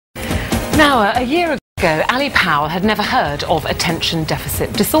Now, a year ago, Allie Powell had never heard of attention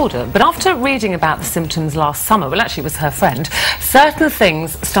deficit disorder, but after reading about the symptoms last summer, well, actually it was her friend, certain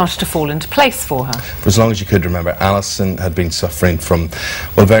things started to fall into place for her. For as long as you could remember, Alison had been suffering from,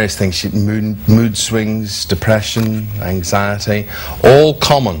 well, various things. Mood swings, depression, anxiety, all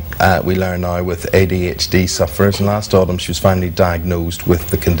common, we learn now, with ADHD sufferers. And last autumn she was finally diagnosed with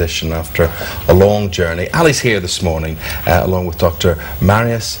the condition after a long journey. Allie's here this morning, along with Dr.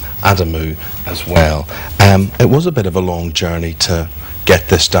 Marius Adamu as well. It was a bit of a long journey to get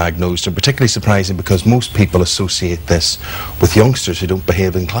this diagnosed, and particularly surprising because most people associate this with youngsters who don't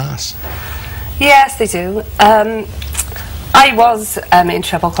behave in class. Yes, they do. I was in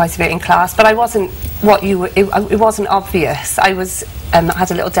trouble quite a bit in class, but I wasn't what you were. It wasn't obvious. I was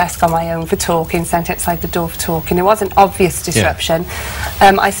had a little desk on my own for talking, sent outside the door for talking. It wasn't obvious disruption.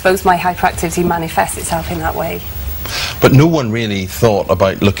 Yeah. I suppose my hyperactivity manifests itself in that way. But no one really thought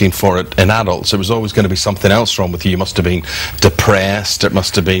about looking for it in adults. It was always going to be something else wrong with you. You must have been depressed, it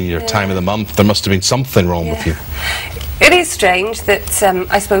must have been your time of the month, there must have been something wrong with you. It is strange that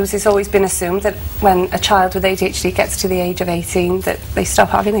I suppose it's always been assumed that when a child with ADHD gets to the age of 18 that they stop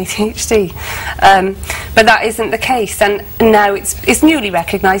having ADHD. But that isn't the case, and now it's newly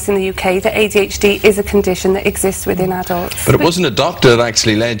recognised in the UK that ADHD is a condition that exists within adults. But it wasn't a doctor that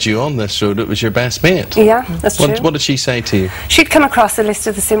actually led you on this road, it was your best mate. Yeah, that's true. What did she say to you? She'd come across a list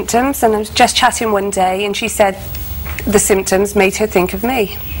of the symptoms, and I was just chatting one day and she said the symptoms made her think of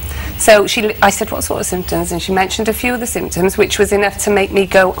me. So I said, what sort of symptoms? And she mentioned a few of the symptoms, which was enough to make me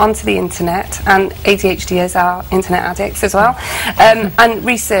go onto the internet, and ADHDers are internet addicts as well, and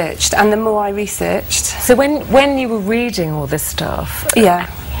researched. And the more I researched... So when you were reading all this stuff... Yeah.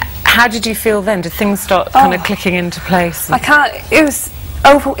 How did you feel then? Did things start kind of clicking into place? I can't... It was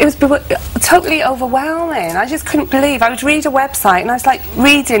totally overwhelming. I just couldn't believe. I would read a website and I was like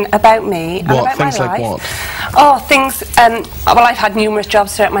reading about me and about things my like life. What? Oh, things. Well, I've had numerous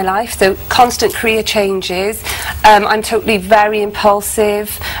jobs throughout my life, so constant career changes. I'm totally very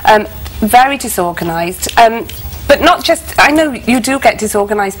impulsive, very disorganised. But not just. I know you do get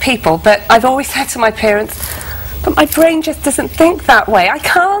disorganised people, but I've always said to my parents, but my brain just doesn't think that way. I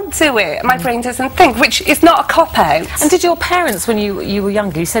can't do it. My brain doesn't think, which is not a cop-out. And did your parents, when you were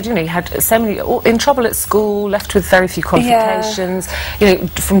younger, you said, you know, you had so many, in trouble at school, left with very few qualifications, you know,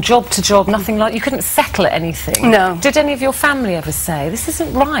 from job to job, nothing like, you couldn't settle at anything. No. Did any of your family ever say, this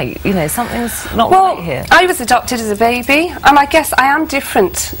isn't right, you know, something's not right here? I was adopted as a baby, and I guess I am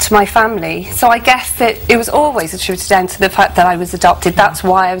different to my family, so I guess that it was always attributed down to the fact that I was adopted. That's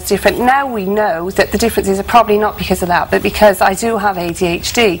why I was different. Now we know that the differences are probably not because of that, but because I do have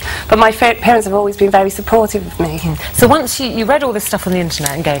ADHD. But my parents have always been very supportive of me. So once you read all this stuff on the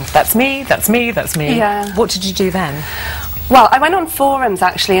internet and going, that's me, that's me, that's me, yeah. What did you do then? Well, I went on forums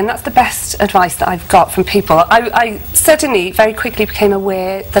actually, and that's the best advice that I've got from people. I suddenly, very quickly became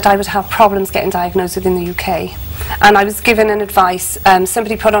aware that I would have problems getting diagnosed within the UK. And I was given an advice,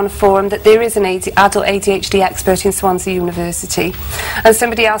 somebody put on a forum that there is an adult ADHD expert in Swansea University. And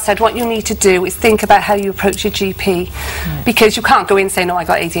somebody else said, what you need to do is think about how you approach your GP. Because you can't go in saying, oh, I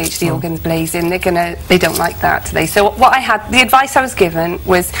got ADHD, organs blazing. They don't like that, do they? So the advice I was given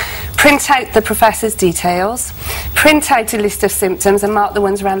was print out the professor's details, print out a list of symptoms and mark the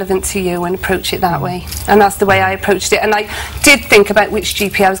ones relevant to you and approach it that way. And that's the way I approached it. And I did think about which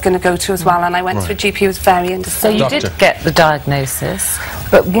GP I was going to go to as well, and I went to a GP who was very understanding. So you did get the diagnosis,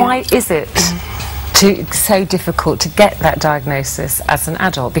 but why is it so difficult to get that diagnosis as an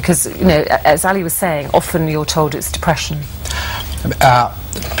adult? Because, you know, as Ali was saying, often you're told it's depression.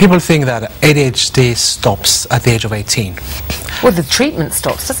 People think that ADHD stops at the age of 18. Well, the treatment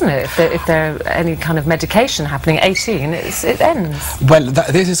stops, doesn't it? If there are any kind of medication happening at 18, it ends. Well,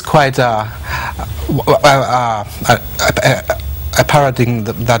 this is quite a paradigm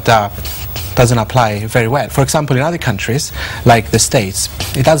that doesn't apply very well. For example, in other countries, like the States,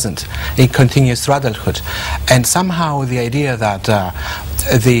 it doesn't. It continues through adulthood. And somehow the idea that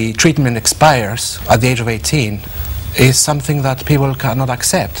the treatment expires at the age of 18 is something that people cannot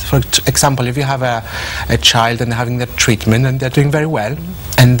accept. For example, if you have a child and they're having their treatment and they're doing very well,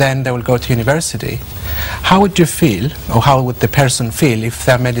 and then they will go to university, how would you feel, or how would the person feel if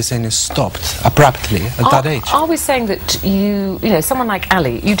their medicine is stopped abruptly at that age? Are we saying that you know, someone like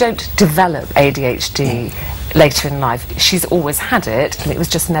Ali, you don't develop ADHD later in life? She's always had it, and it was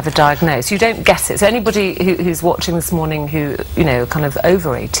just never diagnosed. You don't get it. So anybody who's watching this morning who, you know, kind of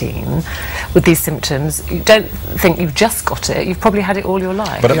over 18 with these symptoms, you don't think you've just got it. You've probably had it all your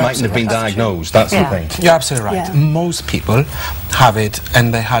life. But it mightn't have been diagnosed, that's the thing. You're absolutely right. Yeah. Most people have it,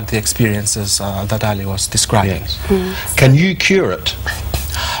 and they had the experiences that Ali was describing. Yes. Can you cure it?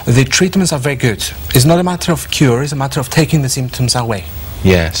 The treatments are very good. It's not a matter of cure, it's a matter of taking the symptoms away.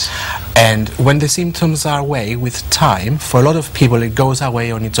 Yes. And when the symptoms are away with time, for a lot of people it goes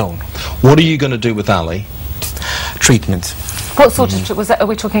away on its own. What are you going to do with Ali? Treatment. What sort of was that? Are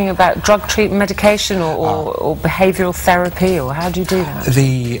we talking about drug treatment, medication, or behavioural therapy, or how do you do that?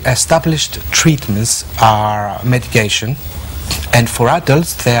 The established treatments are medication, and for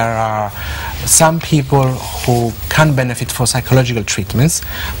adults there are some people who can benefit for psychological treatments,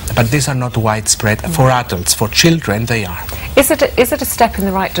 but these are not widespread for adults. For children they are. Is it a step in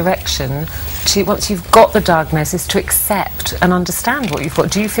the right direction to, once you've got the diagnosis, to accept and understand what you've got?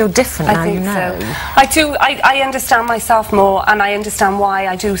 Do you feel different now you know? So. I do. I understand myself more, and I understand why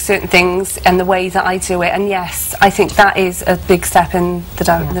I do certain things and the way that I do it. And yes, I think that is a big step in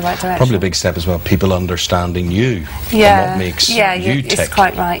the right direction. Probably a big step as well, people understanding you yeah. and what makes you tick. It's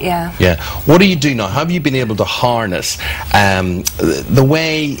quite right, yeah. Yeah. What do you do now? Have you been able to harness the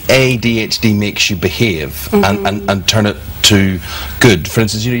way ADHD makes you behave and turn it to good? For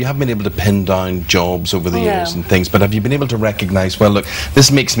instance, you haven't been able to pin down jobs over the years and things, but have you been able to recognise, well, look, this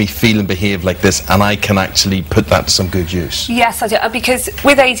makes me feel and behave like this, and I can actually put that to some good use? Yes, I do, because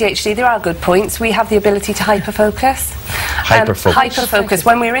with ADHD there are good points. We have the ability to hyperfocus. Hyperfocus.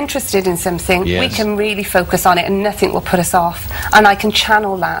 When we're interested in something, we can really focus on it and nothing will put us off. And I can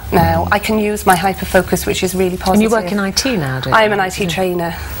channel that now. I can use my hyperfocus, which is really positive. And you work in IT now, don't you? I'm an IT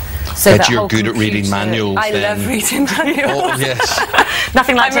trainer. So that you're good at reading manuals. I love reading manuals. Oh, yes.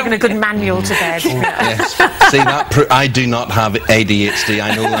 Nothing like taking a good manual to bed. Yes. See, I do not have ADHD,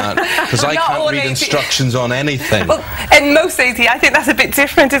 I know that, because I can't read instructions on anything. Well, and most ADHD, I think that's a bit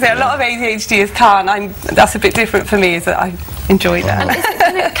different, isn't it? A lot of ADHDers can't. That's a bit different for me, is that I enjoy that. And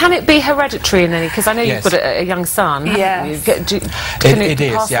can it be hereditary in any? Because I know you've got a young son. Yes. It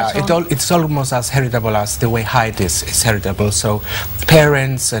is, yeah. It's almost as heritable as the way height is heritable. So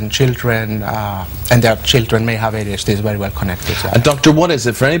parents and children and their children may have ADHD is very well connected. Yeah. And Doctor, what is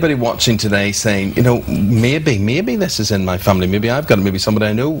it for anybody watching today saying, maybe this is in my family, maybe I've got it, maybe somebody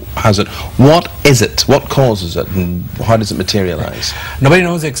I know has it. What is it? What causes it? And how does it materialise? Nobody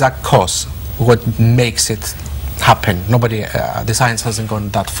knows the exact cause, what makes it happen. Nobody, the science hasn't gone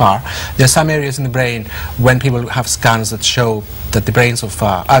that far. There are some areas in the brain when people have scans that show that the brains of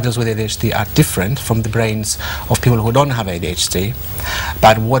adults with ADHD are different from the brains of people who don't have ADHD.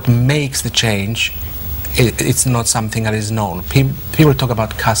 But what makes the change, it's not something that is known. People talk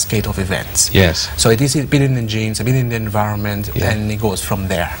about cascade of events. Yes. So it is a bit in the genes, a bit in the environment, and it goes from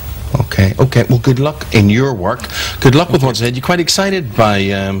there. Okay. Well, good luck in your work. Good luck with what's ahead. You're quite excited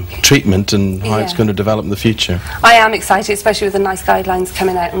by treatment and how it's going to develop in the future. I am excited, especially with the nice guidelines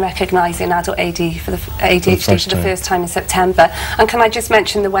coming out and recognising adult ADHD for the first time in September. And can I just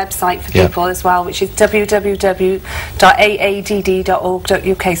mention the website for people as well, which is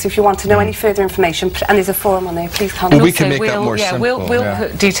www.aadd.org.uk. So if you want to know any further information, and there's a forum on there, please contact. Well, we can make that more simple. We'll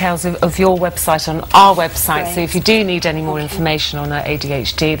put details of your website on our website. Great. So if you do need any more information on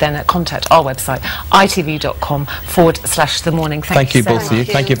ADHD, then contact our website, itv.com/The Morning. Thank you both of you.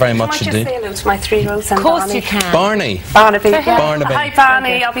 Thank you very much indeed. Can I just say hello to my 3-year-old son, Of course Barney? you can. Barney. Barnaby. Barnaby. Hi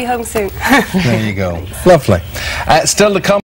Barney, I'll be home soon. There you go. Lovely. Still to come.